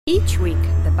Each week,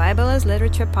 the Bible as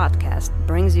Literature podcast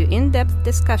brings you in-depth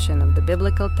discussion of the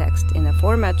biblical text in a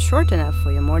format short enough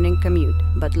for your morning commute,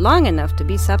 but long enough to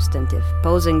be substantive,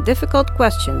 posing difficult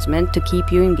questions meant to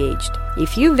keep you engaged.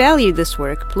 If you value this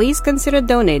work, please consider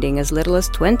donating as little as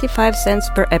 25 cents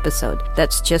per episode.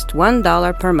 That's just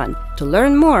 $1 per month. To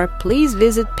learn more, please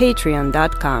visit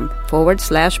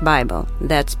patreon.com/Bible.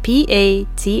 That's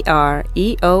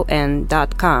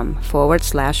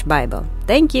patreon.com/Bible.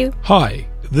 Thank you. Hi.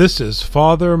 This is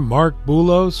Father Mark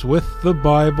Boulos with the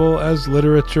Bible as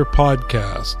Literature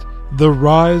podcast. The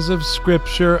rise of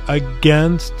Scripture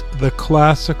against the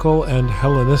classical and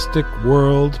Hellenistic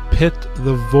world pit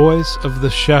the voice of the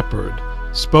shepherd,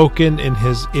 spoken in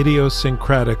his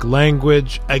idiosyncratic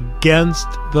language, against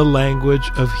the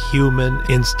language of human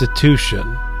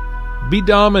institution. Be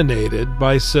dominated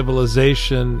by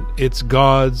civilization, its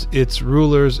gods, its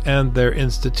rulers, and their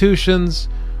institutions,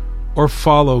 or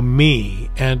follow me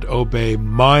and obey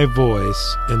my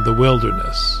voice in the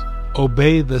wilderness.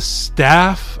 Obey the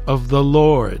staff of the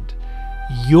Lord,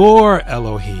 your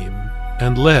Elohim,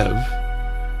 and live,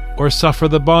 or suffer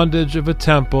the bondage of a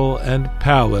temple and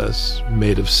palace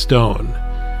made of stone.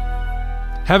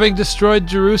 Having destroyed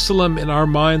Jerusalem in our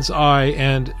mind's eye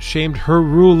and shamed her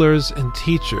rulers and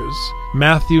teachers,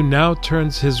 Matthew now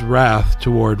turns his wrath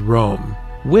toward Rome.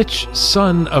 Which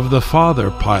son of the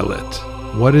Father, Pilate?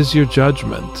 What is your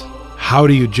judgment? How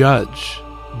do you judge?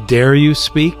 Dare you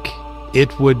speak?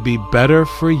 It would be better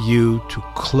for you to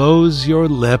close your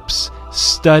lips,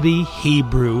 study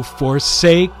Hebrew,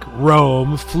 forsake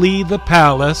Rome, flee the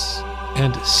palace,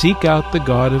 and seek out the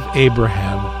God of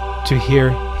Abraham to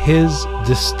hear his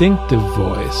distinctive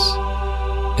voice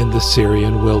in the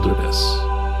Syrian wilderness.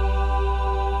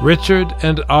 Richard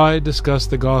and I discuss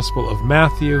the Gospel of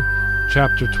Matthew,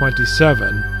 chapter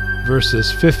 27, verses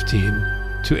 15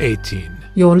 to 18.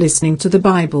 You're listening to the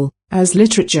Bible as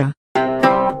Literature.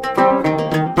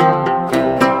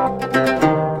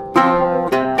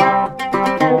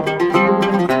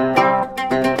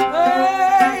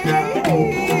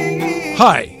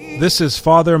 Hi, this is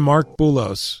Father Mark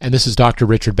Boulos. And this is Dr.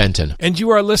 Richard Benton. And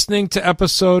you are listening to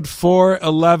episode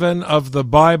 411 of the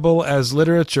Bible as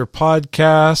Literature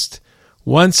podcast.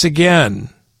 Once again,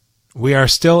 we are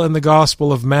still in the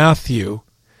Gospel of Matthew,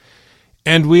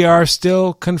 and we are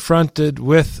still confronted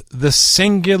with the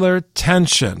singular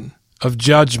tension of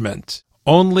judgment.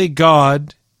 Only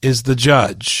God is the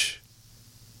judge.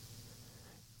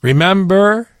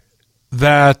 Remember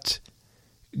that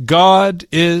God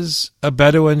is a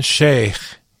Bedouin sheikh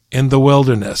in the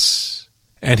wilderness,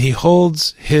 and he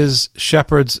holds his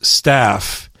shepherd's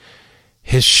staff,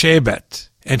 his shebet,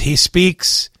 and he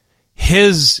speaks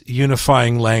his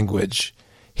unifying language,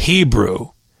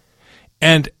 Hebrew,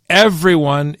 and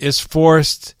everyone is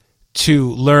forced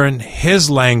to learn his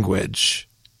language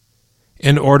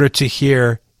in order to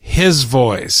hear his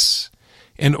voice,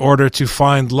 in order to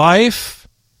find life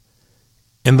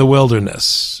in the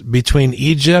wilderness between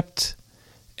Egypt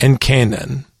and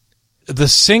Canaan. The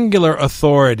singular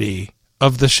authority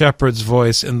of the shepherd's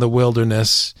voice in the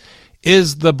wilderness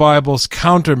is the Bible's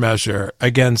countermeasure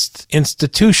against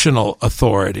institutional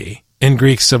authority in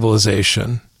Greek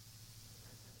civilization.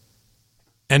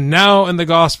 And now in the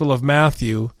Gospel of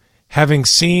Matthew, having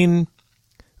seen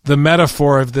the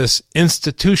metaphor of this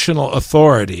institutional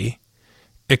authority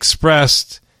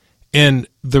expressed in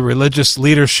the religious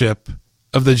leadership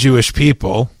of the Jewish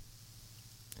people,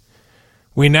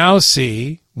 we now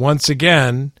see, once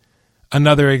again,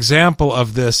 another example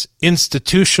of this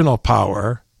institutional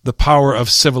power, the power of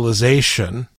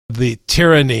civilization, the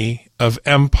tyranny of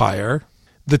empire,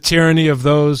 the tyranny of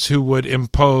those who would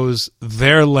impose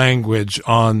their language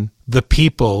on the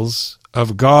peoples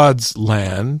of God's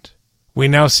land. We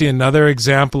now see another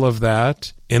example of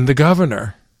that in the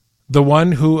governor, the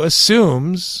one who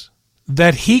assumes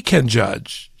that he can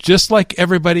judge, just like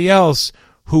everybody else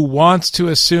who wants to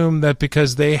assume that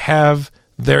because they have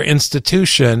their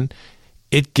institution,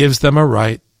 it gives them a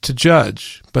right to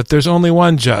judge. But there's only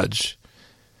one judge.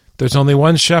 There's only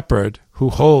one shepherd who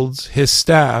holds his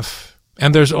staff,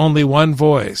 and there's only one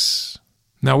voice.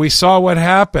 Now, we saw what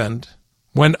happened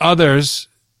when others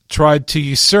tried to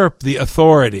usurp the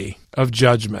authority of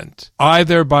judgment,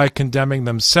 either by condemning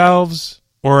themselves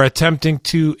or attempting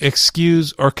to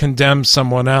excuse or condemn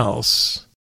someone else.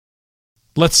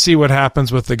 Let's see what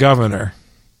happens with the governor.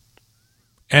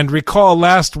 And recall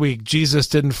last week, Jesus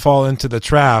didn't fall into the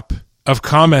trap of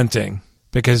commenting,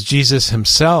 because Jesus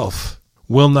himself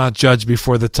will not judge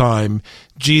before the time.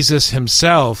 Jesus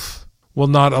himself will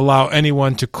not allow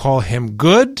anyone to call him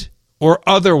good or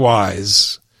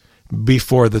otherwise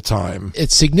before the time.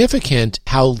 It's significant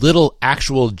how little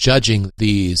actual judging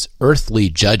these earthly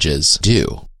judges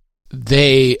do.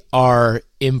 They are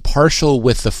impartial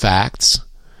with the facts,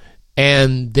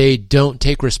 and they don't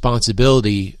take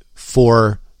responsibility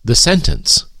for the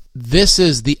sentence. This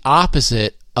is the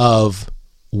opposite of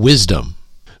wisdom.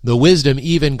 The wisdom,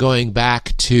 even going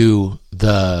back to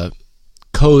the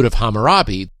Code of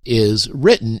Hammurabi, is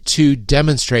written to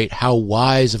demonstrate how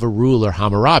wise of a ruler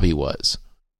Hammurabi was,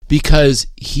 because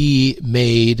he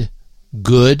made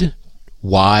good,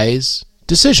 wise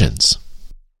decisions.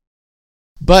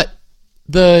 But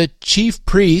the chief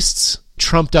priests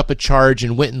trumped up a charge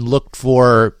and went and looked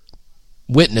for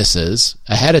witnesses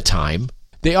ahead of time.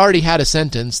 They already had a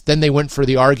sentence, then they went for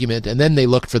the argument, and then they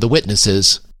looked for the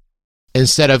witnesses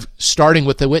instead of starting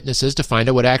with the witnesses to find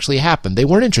out what actually happened. They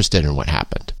weren't interested in what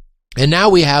happened. And now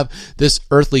we have this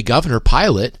earthly governor,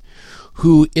 Pilate,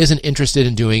 who isn't interested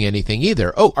in doing anything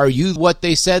either. Oh, are you what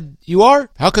they said you are?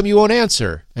 How come you won't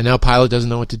answer? And now Pilate doesn't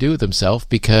know what to do with himself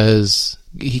because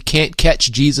he can't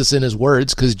catch Jesus in his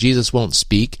words because Jesus won't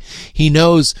speak. He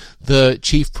knows the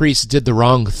chief priests did the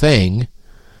wrong thing,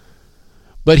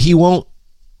 but he won't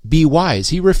be wise.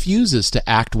 He refuses to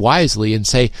act wisely and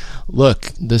say,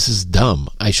 look, this is dumb.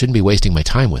 I shouldn't be wasting my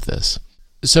time with this.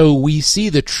 So we see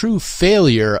the true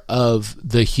failure of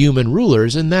the human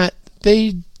rulers in that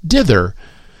they dither.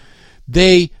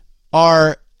 They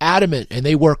are adamant and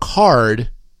they work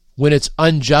hard when it's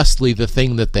unjustly the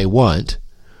thing that they want.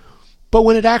 But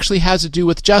when it actually has to do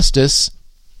with justice,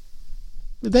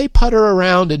 they putter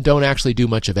around and don't actually do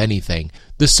much of anything.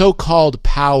 The so-called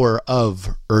power of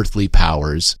earthly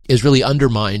powers is really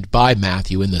undermined by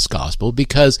Matthew in this gospel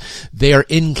because they are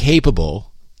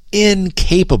incapable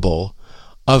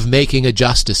of making a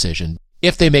just decision.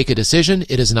 If they make a decision,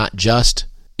 it is not just.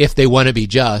 If they want to be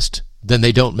just, then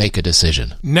they don't make a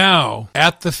decision. Now,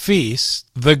 at the feast,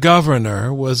 the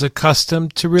governor was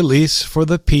accustomed to release for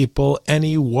the people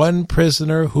any one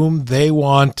prisoner whom they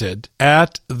wanted.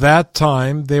 At that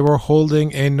time, they were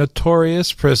holding a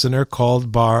notorious prisoner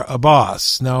called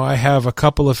Barabbas. Now, I have a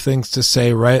couple of things to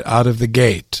say right out of the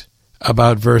gate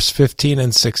about verse 15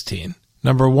 and 16.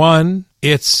 Number one,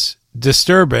 it's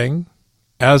disturbing,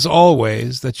 as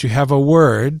always, that you have a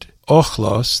word,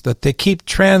 ochlos, that they keep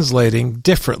translating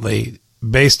differently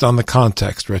based on the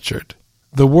context, Richard.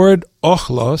 The word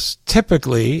ochlos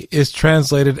typically is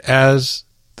translated as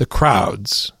the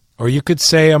crowds, or you could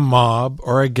say a mob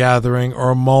or a gathering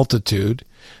or a multitude,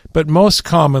 but most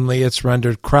commonly it's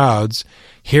rendered crowds.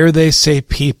 Here they say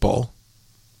people.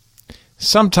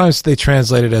 Sometimes they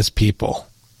translate it as people.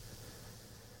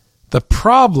 The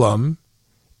problem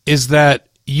is that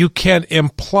you can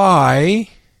imply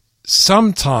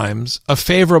sometimes a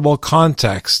favorable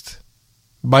context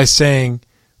by saying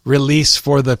release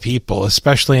for the people,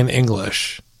 especially in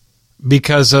English,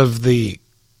 because of the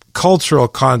cultural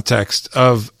context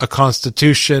of a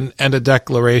constitution and a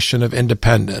declaration of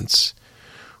independence.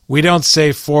 We don't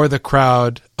say for the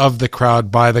crowd, of the crowd,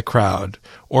 by the crowd,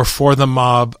 or for the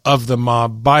mob, of the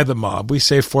mob, by the mob. We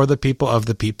say for the people, of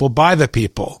the people, by the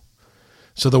people.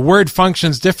 So the word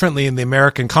functions differently in the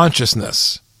American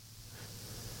consciousness.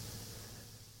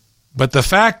 But the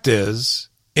fact is,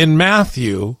 in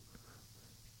Matthew,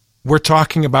 we're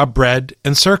talking about bread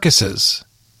and circuses.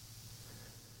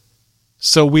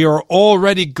 So we are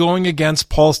already going against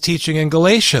Paul's teaching in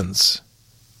Galatians.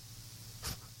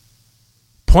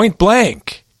 Point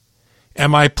blank.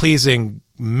 Am I pleasing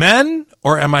men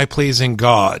or am I pleasing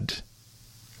God?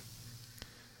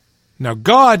 Now,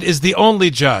 God is the only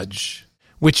judge,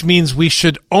 which means we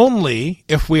should only,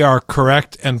 if we are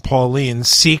correct and Pauline,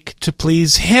 seek to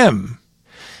please him.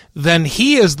 Then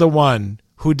he is the one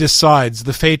who decides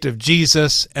the fate of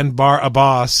Jesus and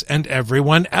Barabbas and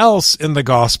everyone else in the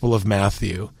Gospel of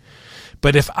Matthew.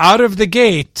 But if out of the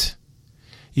gate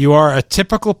you are a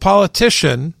typical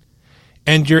politician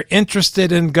and you're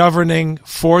interested in governing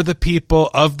for the people,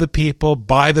 of the people,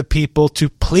 by the people, to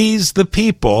please the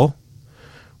people,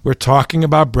 we're talking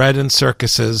about bread and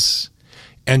circuses,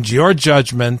 and your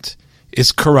judgment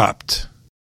is corrupt.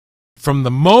 From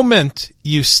the moment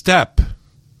you step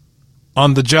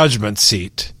on the judgment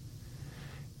seat,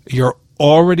 you're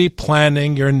already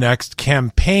planning your next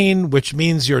campaign, which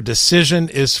means your decision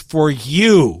is for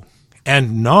you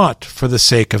and not for the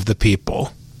sake of the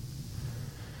people.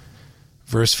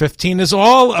 Verse 15 is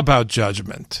all about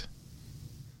judgment.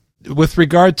 With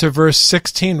regard to verse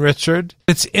 16, Richard,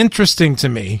 it's interesting to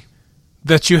me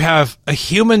that you have a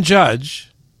human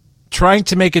judge trying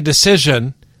to make a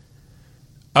decision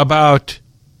about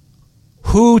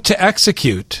who to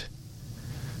execute,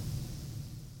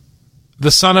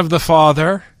 the son of the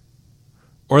father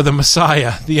or the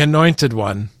Messiah, the Anointed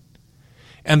One,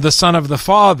 and the Son of the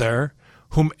Father,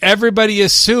 whom everybody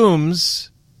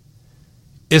assumes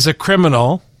is a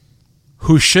criminal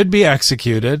who should be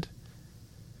executed,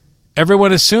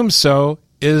 everyone assumes so,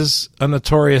 is a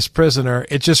notorious prisoner.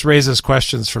 It just raises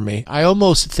questions for me. I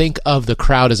almost think of the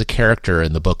crowd as a character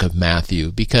in the book of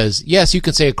Matthew, because yes, you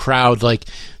can say a crowd, like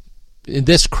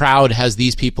this crowd has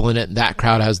these people in it and that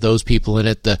crowd has those people in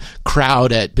it. The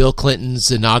crowd at Bill Clinton's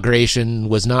inauguration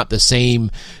was not the same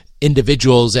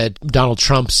individuals at Donald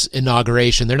Trump's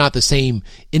inauguration. They're not the same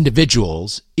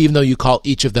individuals, even though you call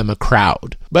each of them a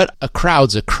crowd. But a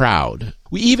crowd's a crowd.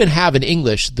 We even have in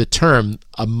English the term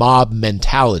a mob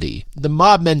mentality. The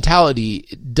mob mentality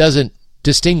doesn't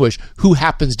distinguish who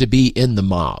happens to be in the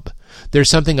mob. There's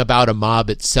something about a mob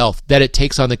itself that it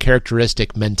takes on the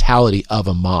characteristic mentality of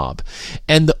a mob.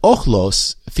 And the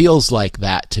ochlos feels like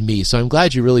that to me. So I'm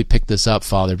glad you really picked this up,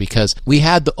 Father, because we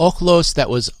had the ochlos that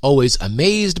was always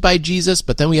amazed by Jesus,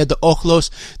 but then we had the ochlos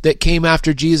that came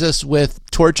after Jesus with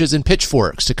torches and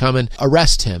pitchforks to come and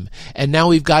arrest him. And now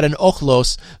we've got an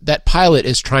ochlos that Pilate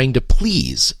is trying to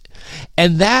please.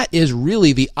 And that is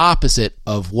really the opposite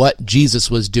of what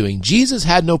Jesus was doing. Jesus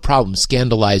had no problem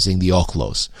scandalizing the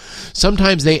ochlos.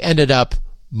 Sometimes they ended up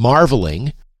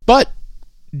marveling, but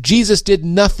Jesus did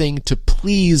nothing to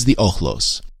please the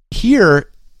ochlos. Here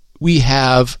we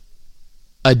have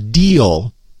a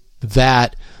deal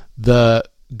that the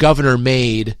governor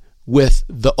made with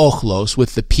the ochlos,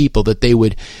 with the people, that they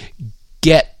would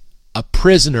get a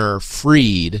prisoner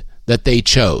freed that they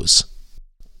chose.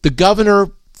 The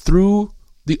governor threw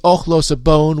the ochlos a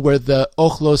bone where the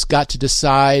ochlos got to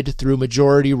decide through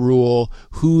majority rule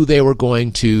who they were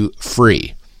going to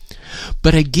free.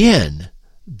 But again,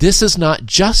 this is not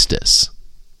justice,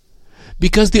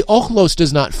 because the ochlos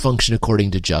does not function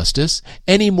according to justice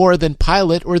any more than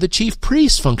Pilate or the chief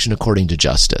priests function according to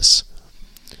justice.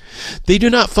 They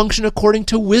do not function according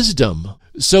to wisdom,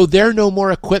 so they're no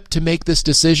more equipped to make this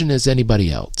decision as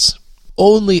anybody else.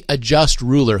 Only a just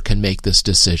ruler can make this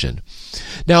decision.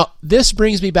 Now, this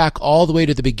brings me back all the way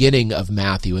to the beginning of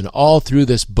Matthew, and all through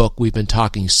this book we've been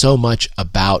talking so much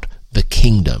about the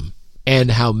kingdom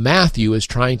and how Matthew is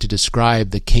trying to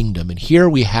describe the kingdom. And here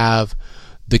we have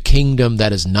the kingdom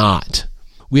that is not.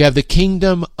 We have the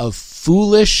kingdom of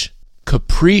foolish,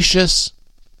 capricious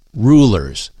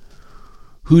rulers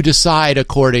who decide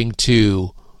according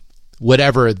to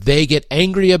whatever they get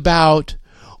angry about,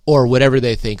 or whatever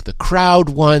they think the crowd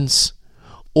wants,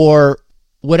 or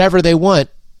whatever they want,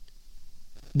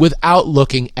 without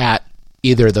looking at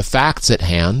either the facts at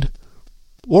hand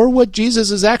or what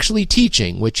Jesus is actually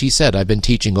teaching, which he said, I've been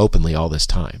teaching openly all this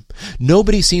time.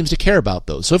 Nobody seems to care about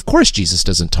those. So of course Jesus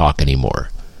doesn't talk anymore.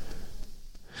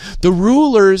 The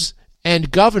rulers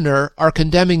and governor are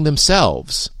condemning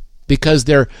themselves because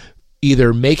they're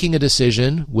either making a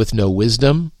decision with no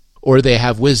wisdom, or they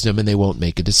have wisdom and they won't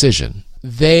make a decision.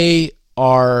 They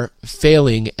are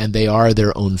failing, and they are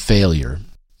their own failure.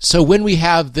 So when we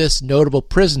have this notable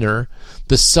prisoner,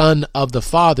 the Son of the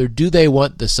Father, do they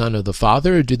want the Son of the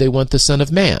Father, or do they want the Son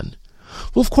of Man?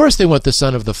 Well, of course they want the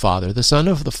Son of the Father. The Son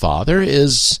of the Father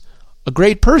is a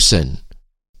great person.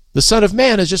 The Son of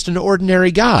Man is just an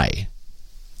ordinary guy.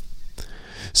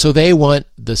 So they want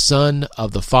the Son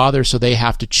of the Father, so they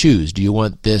have to choose. Do you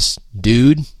want this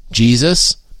dude,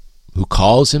 Jesus, who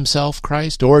calls himself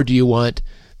Christ, or do you want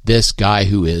this guy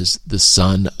who is the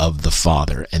Son of the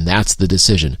Father? And that's the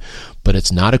decision. But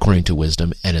it's not according to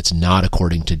wisdom, and it's not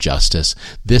according to justice.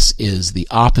 This is the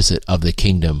opposite of the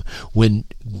kingdom. When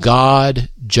God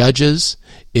judges,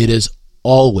 it is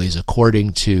always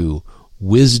according to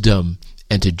wisdom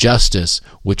and to justice,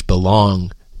 which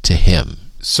belong to him.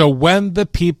 So when the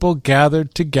people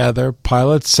gathered together,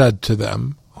 Pilate said to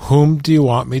them, "Whom do you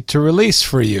want me to release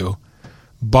for you?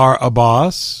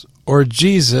 Barabbas, or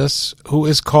Jesus, who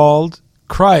is called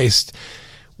Christ?"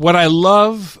 What I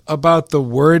love about the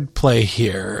wordplay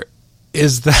here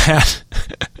is that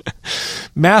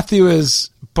Matthew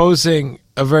is posing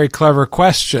a very clever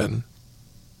question.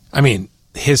 I mean,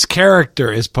 his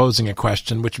character is posing a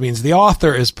question, which means the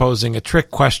author is posing a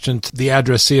trick question to the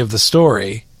addressee of the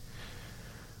story.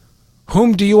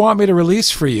 Whom do you want me to release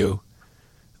for you?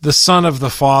 The Son of the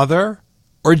Father,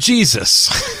 or Jesus?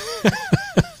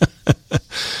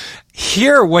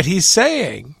 Hear what he's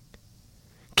saying.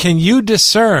 Can you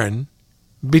discern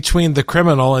between the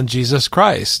criminal and Jesus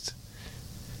Christ?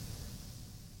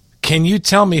 Can you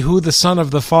tell me who the Son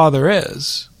of the Father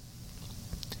is?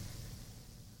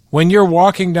 When you're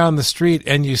walking down the street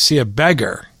and you see a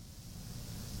beggar,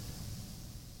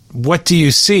 what do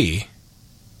you see?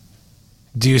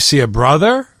 Do you see a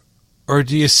brother, or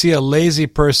do you see a lazy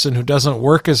person who doesn't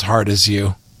work as hard as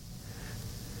you?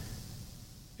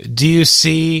 Do you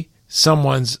see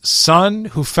someone's son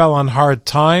who fell on hard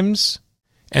times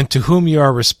and to whom you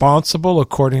are responsible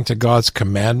according to God's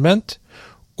commandment?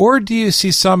 Or do you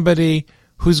see somebody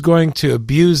who's going to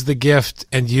abuse the gift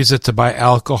and use it to buy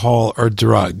alcohol or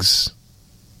drugs?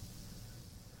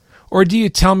 Or do you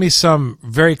tell me some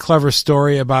very clever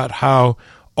story about how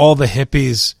all the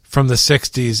hippies from the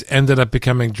 60s ended up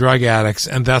becoming drug addicts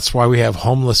and that's why we have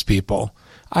homeless people?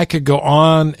 I could go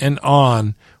on and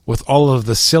on with all of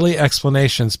the silly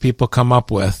explanations people come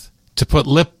up with to put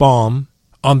lip balm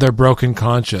on their broken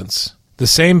conscience. The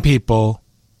same people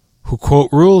who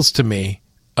quote rules to me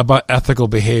about ethical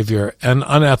behavior and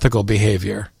unethical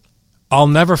behavior. I'll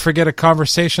never forget a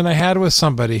conversation I had with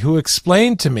somebody who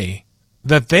explained to me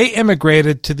that they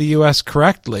immigrated to the U.S.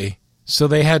 correctly, so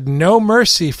they had no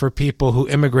mercy for people who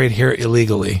immigrate here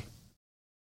illegally.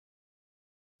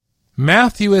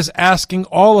 Matthew is asking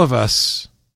all of us,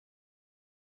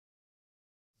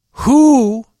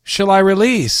 who shall I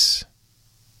release?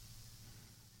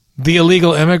 The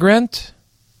illegal immigrant,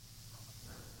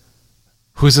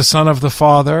 who's a son of the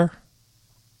Father,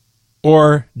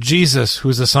 or Jesus,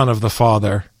 who's a son of the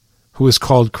Father, who is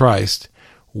called Christ?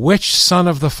 Which son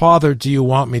of the Father do you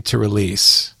want me to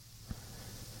release?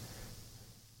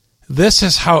 This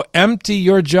is how empty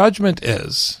your judgment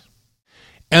is.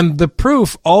 And the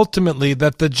proof, ultimately,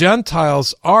 that the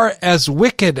Gentiles are as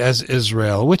wicked as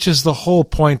Israel, which is the whole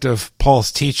point of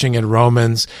Paul's teaching in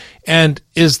Romans, and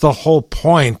is the whole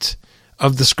point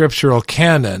of the scriptural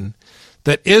canon,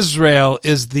 that Israel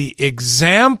is the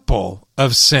example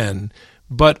of sin,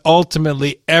 but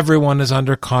ultimately everyone is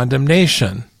under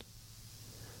condemnation.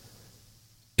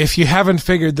 If you haven't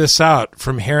figured this out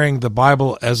from hearing the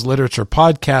Bible as Literature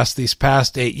podcast these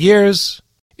past 8 years,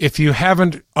 if you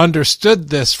haven't understood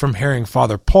this from hearing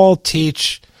Father Paul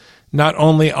teach, not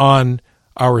only on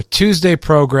our Tuesday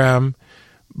program,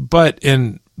 but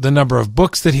in the number of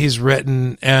books that he's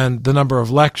written and the number of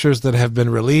lectures that have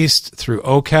been released through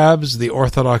OCABS, the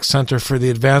Orthodox Center for the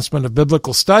Advancement of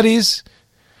Biblical Studies,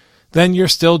 then you're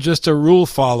still just a rule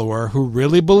follower who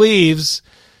really believes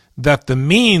that the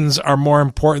means are more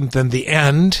important than the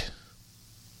end,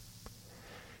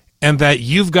 and that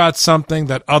you've got something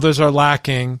that others are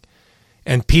lacking,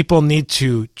 and people need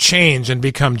to change and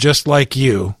become just like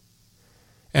you.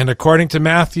 And according to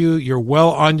Matthew, you're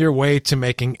well on your way to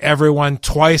making everyone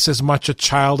twice as much a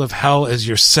child of hell as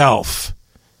yourself.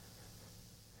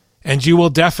 And you will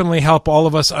definitely help all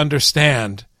of us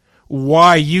understand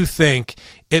why you think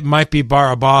it might be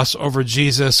Barabbas over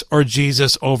Jesus or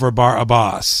Jesus over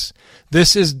Barabbas.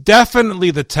 This is definitely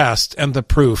the test and the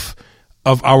proof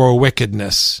of our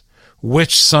wickedness.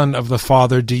 Which son of the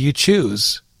Father do you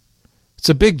choose? It's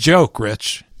a big joke,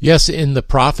 Rich. Yes, in the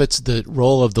prophets, the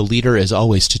role of the leader is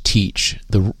always to teach.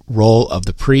 The role of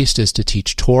the priest is to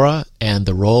teach Torah, and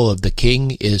the role of the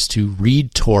king is to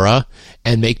read Torah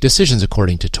and make decisions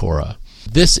according to Torah.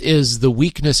 This is the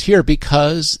weakness here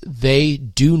because they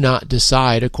do not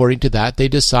decide according to that. They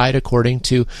decide according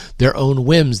to their own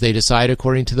whims. They decide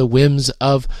according to the whims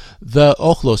of the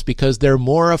ochlos because they're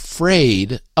more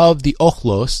afraid of the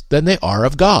ochlos than they are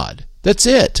of God. That's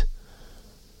it.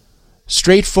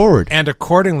 Straightforward. And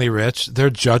accordingly, Rich,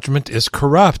 their judgment is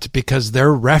corrupt because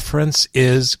their reference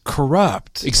is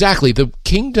corrupt. Exactly. The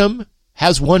kingdom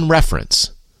has one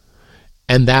reference,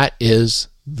 and that is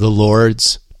the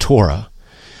Lord's Torah.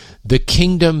 The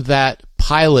kingdom that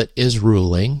Pilate is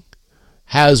ruling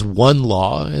has one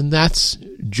law, and that's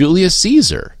Julius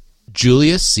Caesar.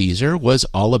 Julius Caesar was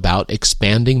all about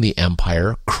expanding the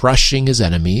empire, crushing his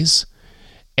enemies,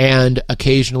 and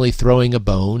occasionally throwing a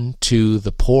bone to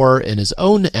the poor in his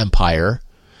own empire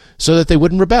so that they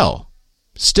wouldn't rebel.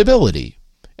 Stability.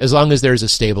 As long as there's a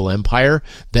stable empire,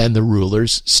 then the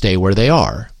rulers stay where they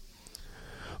are.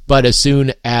 But as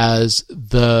soon as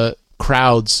the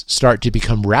crowds start to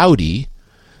become rowdy,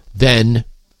 then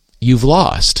you've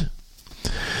lost.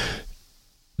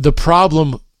 The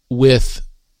problem with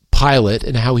Pilate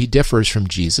and how he differs from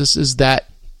Jesus is that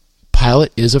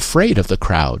Pilate is afraid of the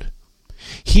crowd.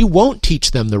 He won't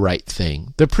teach them the right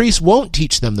thing. The priests won't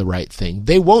teach them the right thing.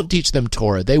 They won't teach them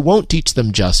Torah. They won't teach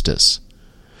them justice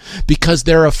because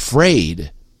they're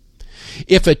afraid.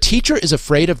 If a teacher is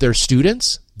afraid of their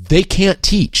students, they can't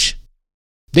teach.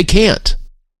 They can't.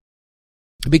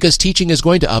 Because teaching is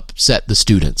going to upset the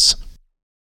students.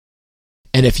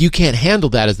 And if you can't handle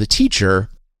that as the teacher,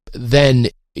 then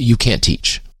you can't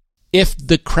teach. If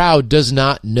the crowd does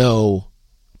not know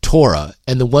Torah,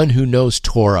 and the one who knows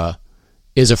Torah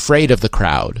is afraid of the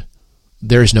crowd,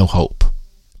 there's no hope.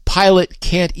 Pilate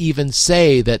can't even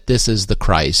say that this is the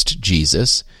Christ,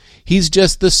 Jesus. He's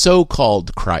just the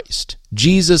so-called Christ.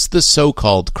 Jesus, the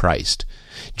so-called Christ.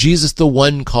 Jesus, the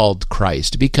one called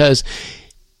Christ, because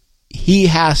he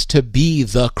has to be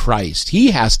the Christ.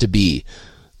 He has to be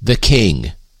the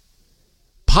king.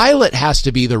 Pilate has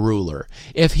to be the ruler.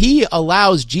 If he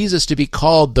allows Jesus to be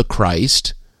called the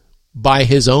Christ by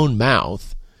his own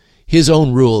mouth, his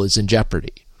own rule is in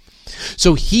jeopardy.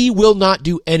 So he will not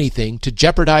do anything to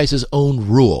jeopardize his own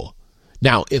rule.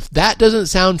 Now, if that doesn't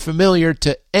sound familiar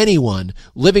to anyone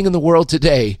living in the world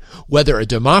today, whether a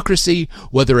democracy,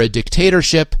 whether a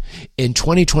dictatorship, in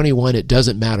 2021 it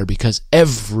doesn't matter, because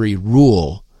every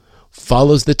rule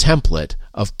follows the template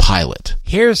of Pilate.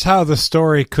 Here's how the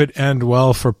story could end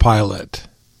well for Pilate.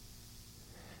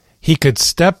 He could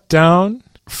step down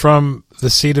from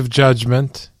the seat of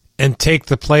judgment and take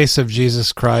the place of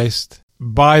Jesus Christ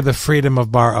by the freedom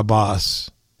of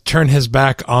Barabbas, turn his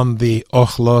back on the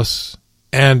ochlos,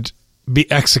 and be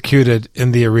executed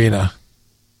in the arena,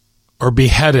 or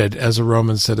beheaded as a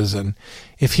Roman citizen.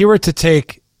 If he were to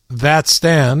take that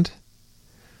stand,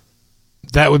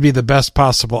 that would be the best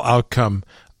possible outcome.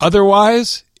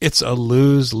 Otherwise, it's a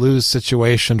lose-lose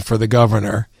situation for the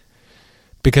governor,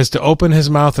 because to open his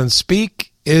mouth and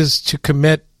speak is to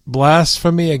commit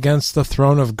blasphemy against the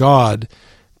throne of God,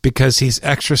 because he's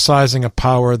exercising a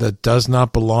power that does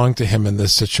not belong to him in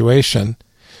this situation.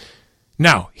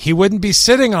 Now, he wouldn't be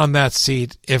sitting on that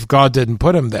seat if God didn't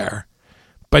put him there,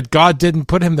 but God didn't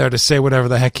put him there to say whatever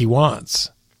the heck he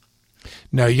wants.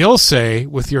 Now, you'll say,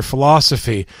 with your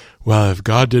philosophy, well, if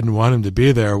God didn't want him to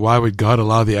be there, why would God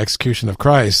allow the execution of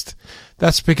Christ?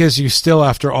 That's because you still,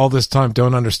 after all this time,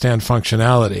 don't understand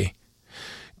functionality.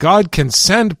 God can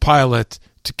send Pilate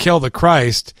to kill the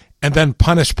Christ and then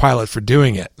punish Pilate for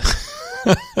doing it.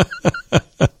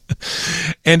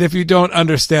 And if you don't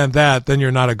understand that, then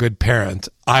you're not a good parent.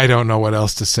 I don't know what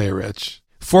else to say, Rich.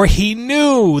 For he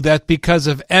knew that because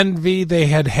of envy they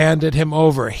had handed him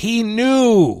over. He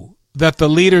knew that the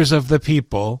leaders of the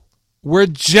people were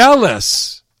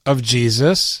jealous of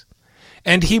Jesus,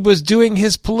 and he was doing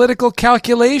his political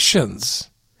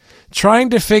calculations, trying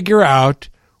to figure out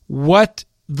what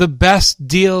the best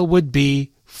deal would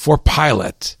be for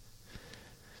Pilate.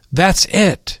 That's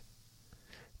it.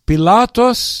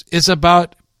 Pilatos is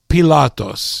about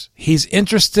Pilatos. He's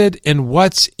interested in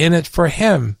what's in it for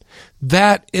him.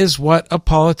 That is what a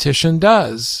politician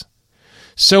does.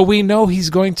 So we know he's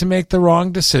going to make the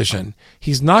wrong decision.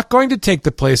 He's not going to take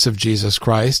the place of Jesus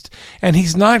Christ, and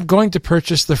he's not going to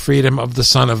purchase the freedom of the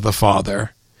Son of the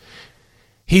Father.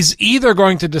 He's either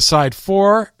going to decide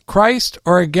for Christ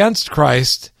or against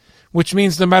Christ, which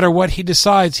means no matter what he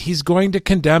decides, he's going to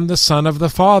condemn the Son of the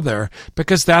Father,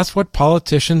 because that's what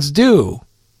politicians do.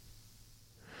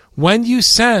 When you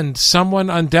send someone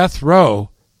on death row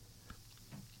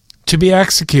to be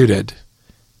executed,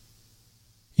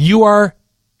 you are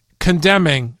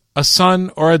condemning a son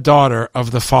or a daughter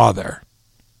of the Father.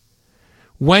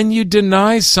 When you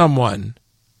deny someone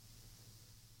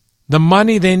the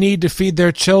money they need to feed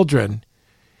their children,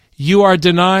 you are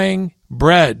denying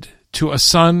bread to a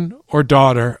son or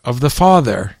daughter of the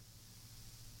Father.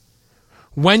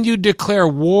 When you declare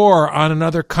war on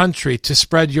another country to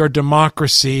spread your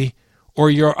democracy or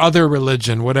your other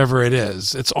religion, whatever it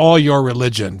is, it's all your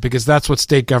religion, because that's what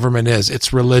state government is.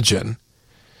 It's religion.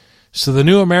 So the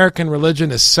new American religion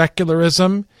is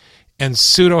secularism and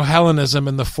pseudo-Hellenism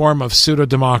in the form of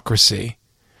pseudo-democracy.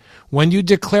 When you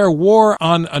declare war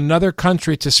on another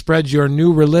country to spread your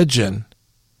new religion,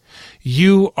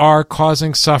 you are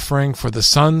causing suffering for the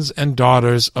sons and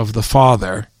daughters of the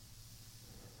Father.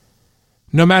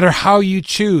 No matter how you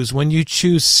choose, when you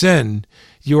choose sin,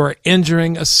 you are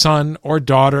injuring a son or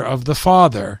daughter of the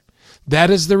Father. That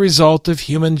is the result of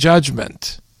human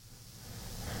judgment.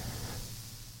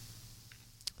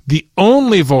 The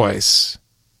only voice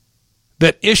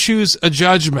that issues a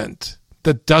judgment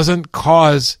that doesn't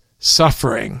cause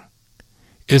suffering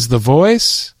is the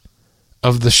voice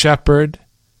of the shepherd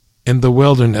in the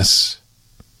wilderness,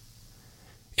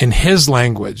 in his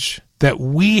language, that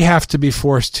we have to be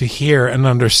forced to hear and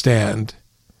understand,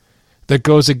 that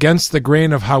goes against the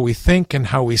grain of how we think and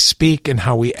how we speak and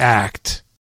how we act.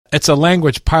 It's a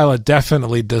language Pilate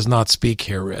definitely does not speak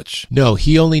here, Rich. No,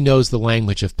 he only knows the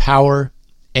language of power,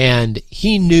 and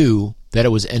he knew that it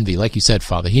was envy. Like you said,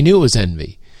 Father, he knew it was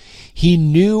envy. He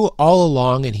knew all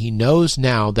along, and he knows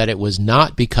now, that it was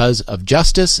not because of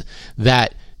justice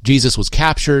that Jesus was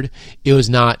captured. It was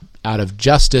not out of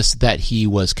justice that he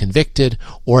was convicted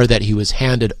or that he was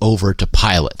handed over to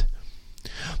Pilate.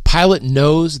 Pilate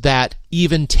knows that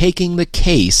even taking the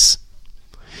case,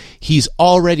 he's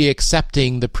already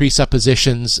accepting the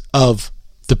presuppositions of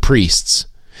the priests.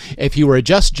 If he were a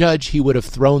just judge, he would have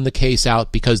thrown the case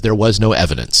out because there was no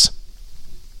evidence.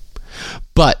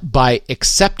 But by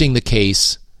accepting the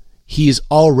case, he's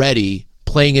already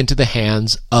playing into the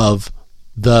hands of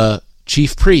the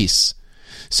chief priests.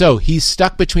 So he's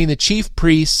stuck between the chief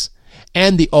priests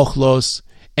and the ochlos,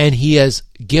 and he has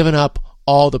given up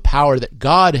all the power that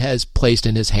God has placed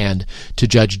in his hand to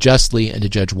judge justly and to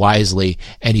judge wisely,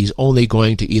 and he's only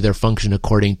going to either function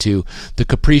according to the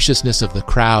capriciousness of the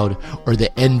crowd or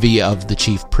the envy of the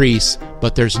chief priests,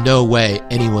 but there's no way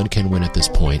anyone can win at this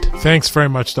point. Thanks very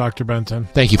much, Dr. Benton.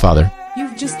 Thank you, Father.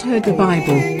 You've just heard the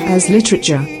Bible as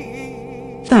literature.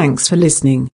 Thanks for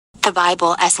listening. The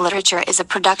Bible as Literature is a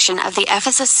production of the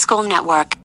Ephesus School Network.